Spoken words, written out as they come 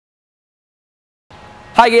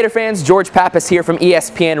Hi Gator fans, George Pappas here from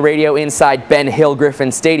ESPN Radio inside Ben Hill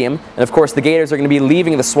Griffin Stadium. And of course the Gators are going to be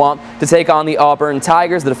leaving the swamp to take on the Auburn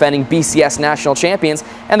Tigers, the defending BCS national champions.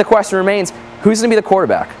 And the question remains, who's going to be the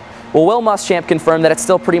quarterback? Well, Will Muschamp confirmed that it's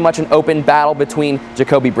still pretty much an open battle between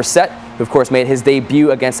Jacoby Brissett, who of course made his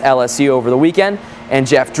debut against LSU over the weekend, and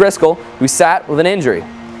Jeff Driscoll, who sat with an injury.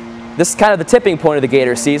 This is kind of the tipping point of the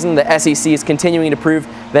Gators season. The SEC is continuing to prove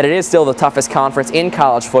that it is still the toughest conference in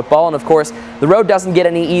college football, and of course, the road doesn't get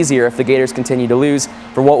any easier if the Gators continue to lose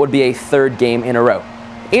for what would be a third game in a row.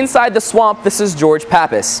 Inside the swamp, this is George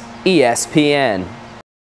Pappas, ESPN.